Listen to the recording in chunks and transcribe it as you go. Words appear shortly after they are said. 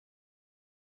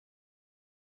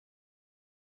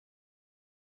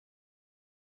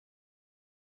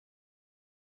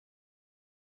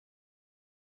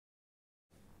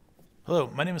Hello,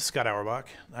 my name is Scott Auerbach.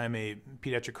 I'm a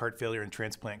pediatric heart failure and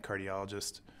transplant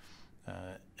cardiologist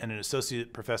and an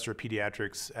associate professor of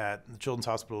pediatrics at the Children's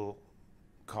Hospital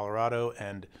Colorado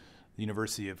and the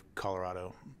University of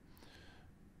Colorado.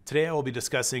 Today I will be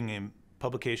discussing a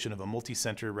publication of a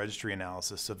multicenter registry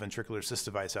analysis of ventricular assist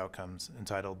device outcomes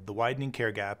entitled The Widening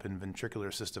Care Gap in Ventricular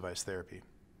Assist Device Therapy.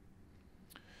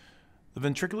 The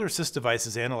ventricular assist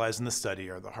devices analyzed in the study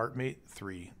are the HeartMate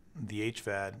 3, the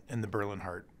HVAD, and the Berlin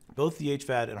Heart. Both the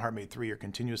HVAD and HeartMate 3 are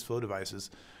continuous flow devices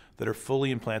that are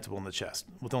fully implantable in the chest,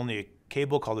 with only a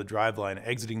cable called a drive line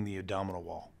exiting the abdominal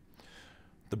wall.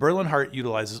 The Berlin Heart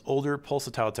utilizes older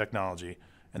pulsatile technology,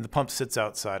 and the pump sits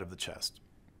outside of the chest.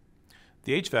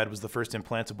 The HVAD was the first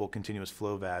implantable continuous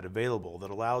flow VAD available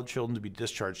that allowed children to be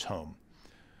discharged home,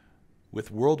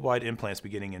 with worldwide implants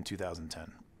beginning in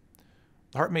 2010.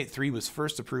 The HeartMate 3 was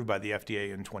first approved by the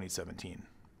FDA in 2017.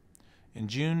 In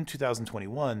June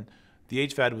 2021, the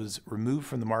HVAD was removed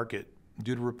from the market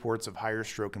due to reports of higher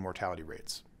stroke and mortality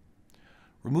rates.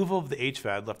 Removal of the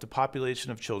HVAD left a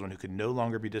population of children who could no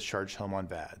longer be discharged home on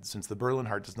VAD, since the Berlin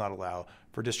Heart does not allow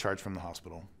for discharge from the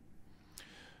hospital.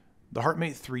 The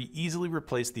HeartMate 3 easily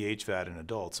replaced the HVAD in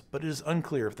adults, but it is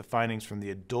unclear if the findings from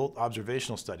the adult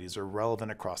observational studies are relevant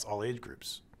across all age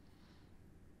groups.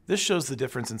 This shows the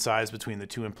difference in size between the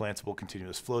two implantable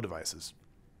continuous flow devices.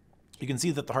 You can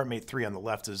see that the HeartMate 3 on the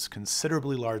left is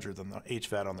considerably larger than the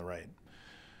HVAD on the right.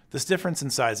 This difference in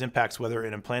size impacts whether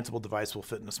an implantable device will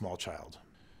fit in a small child.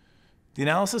 The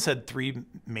analysis had three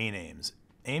main aims.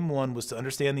 Aim 1 was to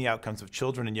understand the outcomes of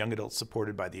children and young adults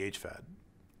supported by the HVAD.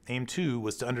 Aim 2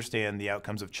 was to understand the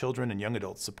outcomes of children and young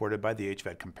adults supported by the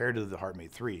HVAD compared to the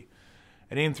HeartMate 3.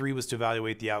 And Aim 3 was to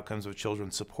evaluate the outcomes of children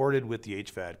supported with the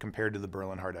HVAD compared to the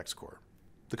Berlin Heart X-Core.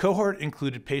 The cohort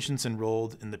included patients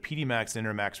enrolled in the Pedimacs and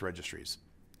Intermacs registries.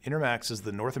 Intermacs is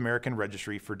the North American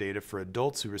registry for data for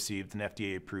adults who received an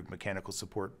FDA-approved mechanical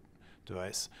support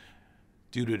device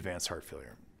due to advanced heart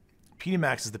failure.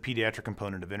 Pedimacs is the pediatric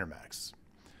component of Intermacs.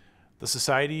 The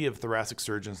Society of Thoracic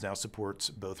Surgeons now supports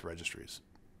both registries.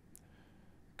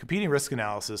 Competing risk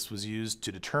analysis was used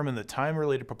to determine the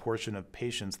time-related proportion of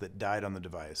patients that died on the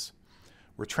device,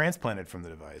 were transplanted from the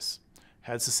device,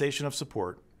 had cessation of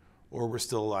support, or were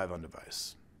still alive on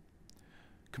device.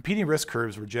 Competing risk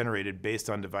curves were generated based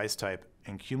on device type,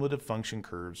 and cumulative function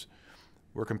curves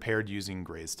were compared using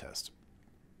Gray's test.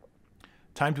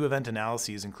 Time to event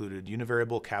analyses included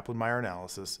univariable Kaplan-Meier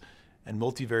analysis and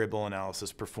multivariable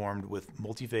analysis performed with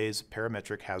multi-phase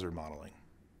parametric hazard modeling.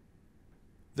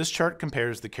 This chart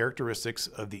compares the characteristics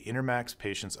of the Intermacs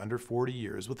patients under 40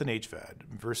 years with an HVAD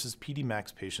versus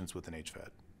Pedimacs patients with an HVAD.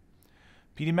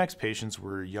 Pedimacs patients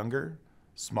were younger,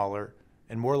 smaller,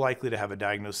 and more likely to have a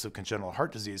diagnosis of congenital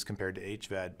heart disease compared to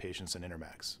HVAD patients in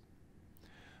Intermacs.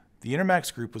 The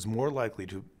Intermacs group was more likely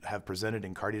to have presented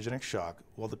in cardiogenic shock,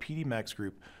 while the Pedimacs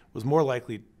group was more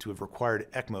likely to have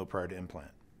required ECMO prior to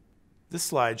implant. This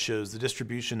slide shows the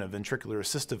distribution of ventricular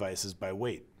assist devices by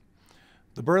weight.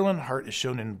 The Berlin Heart is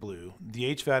shown in blue,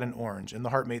 the HVAD in orange, and the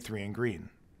HeartMate 3 in green.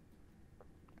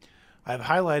 I have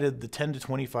highlighted the 10 to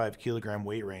 25 kilogram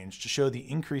weight range to show the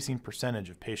increasing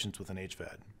percentage of patients with an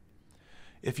HVAD.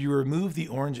 If you remove the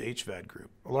orange HVAD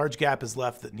group, a large gap is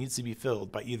left that needs to be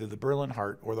filled by either the Berlin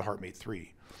Heart or the HeartMate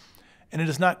 3. And it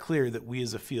is not clear that we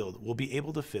as a field will be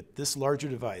able to fit this larger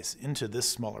device into this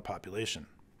smaller population.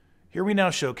 Here we now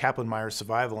show Kaplan-Meier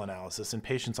survival analysis in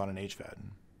patients on an HVAD.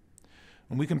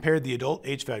 When we compared the adult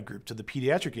HVAD group to the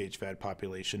pediatric HVAD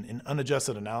population in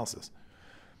unadjusted analysis,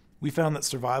 we found that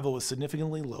survival was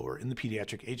significantly lower in the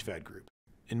pediatric HVAD group.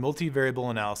 In multivariable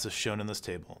analysis shown in this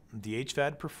table, the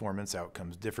HVAD performance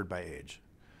outcomes differed by age.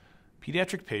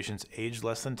 Pediatric patients aged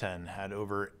less than 10 had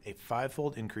over a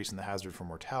 5-fold increase in the hazard for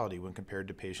mortality when compared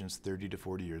to patients 30 to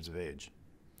 40 years of age.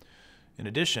 In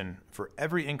addition, for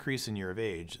every increase in year of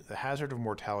age, the hazard of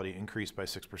mortality increased by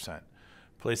 6%,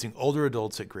 placing older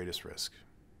adults at greatest risk.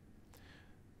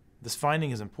 This finding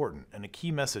is important and a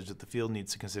key message that the field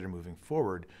needs to consider moving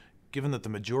forward, given that the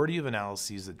majority of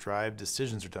analyses that drive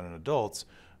decisions are done in adults,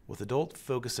 with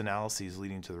adult-focused analyses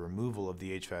leading to the removal of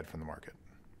the HVAD from the market.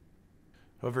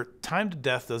 However, time to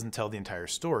death doesn't tell the entire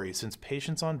story, since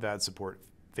patients on VAD support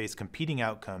face competing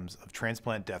outcomes of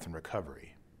transplant, death, and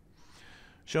recovery.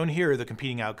 Shown here are the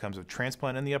competing outcomes of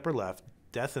transplant in the upper left,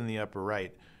 death in the upper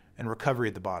right, and recovery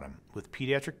at the bottom, with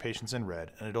pediatric patients in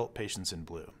red and adult patients in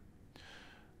blue.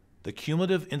 The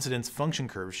cumulative incidence function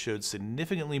curve showed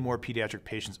significantly more pediatric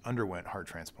patients underwent heart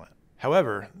transplant.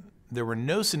 However, there were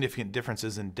no significant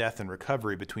differences in death and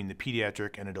recovery between the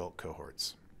pediatric and adult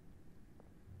cohorts.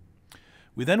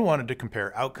 We then wanted to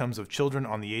compare outcomes of children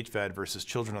on the HVAD versus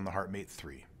children on the HeartMate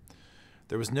 3.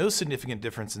 There was no significant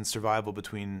difference in survival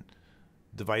between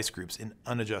device groups in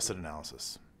unadjusted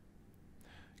analysis.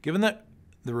 Given that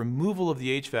the removal of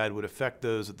the HVAD would affect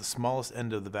those at the smallest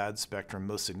end of the VAD spectrum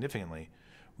most significantly,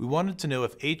 we wanted to know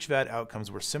if HVAD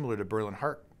outcomes were similar to Berlin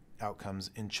heart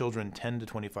outcomes in children 10 to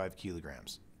 25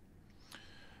 kilograms.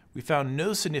 We found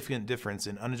no significant difference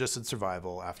in unadjusted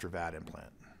survival after VAD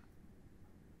implant.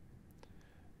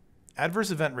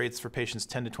 Adverse event rates for patients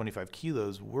 10 to 25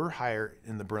 kilos were higher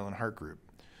in the Berlin heart group,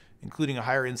 including a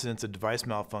higher incidence of device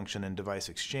malfunction and device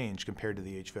exchange compared to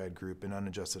the HVAD group in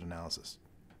unadjusted analysis.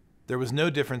 There was no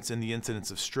difference in the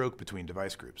incidence of stroke between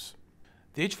device groups.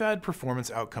 The HVAD performance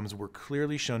outcomes were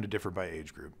clearly shown to differ by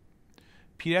age group.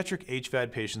 Pediatric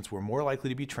HVAD patients were more likely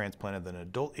to be transplanted than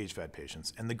adult HVAD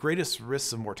patients, and the greatest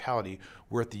risks of mortality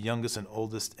were at the youngest and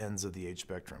oldest ends of the age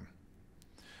spectrum.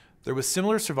 There was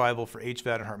similar survival for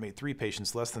HVAD and HeartMate 3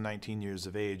 patients less than 19 years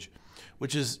of age,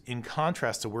 which is in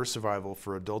contrast to worse survival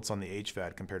for adults on the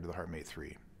HVAD compared to the HeartMate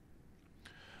 3.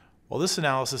 While this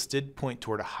analysis did point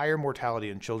toward a higher mortality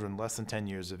in children less than 10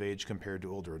 years of age compared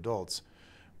to older adults,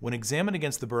 when examined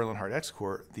against the Berlin Heart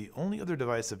X-Core, the only other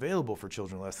device available for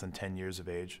children less than 10 years of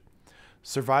age,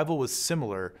 survival was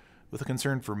similar, with a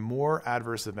concern for more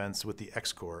adverse events with the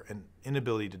X-Core and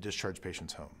inability to discharge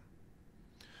patients home.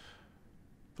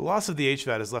 The loss of the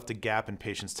HVAD has left a gap in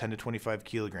patients 10 to 25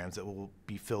 kilograms that will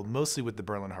be filled mostly with the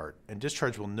Berlin Heart, and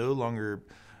discharge will no longer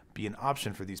be an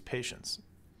option for these patients.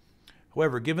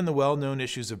 However, given the well-known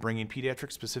issues of bringing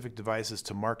pediatric-specific devices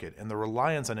to market and the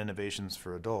reliance on innovations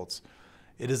for adults,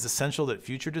 it is essential that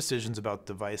future decisions about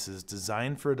devices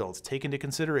designed for adults take into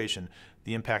consideration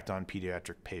the impact on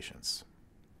pediatric patients.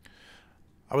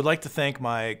 I would like to thank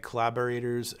my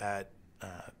collaborators at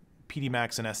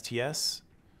Pedimacs and STS,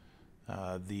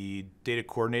 the Data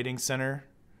Coordinating Center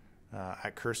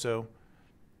at Curso,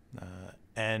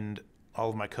 and all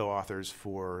of my co-authors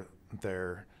for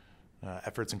their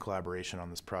efforts and collaboration on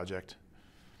this project.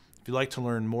 If you'd like to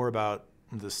learn more about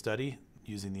this study,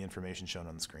 using the information shown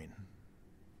on the screen.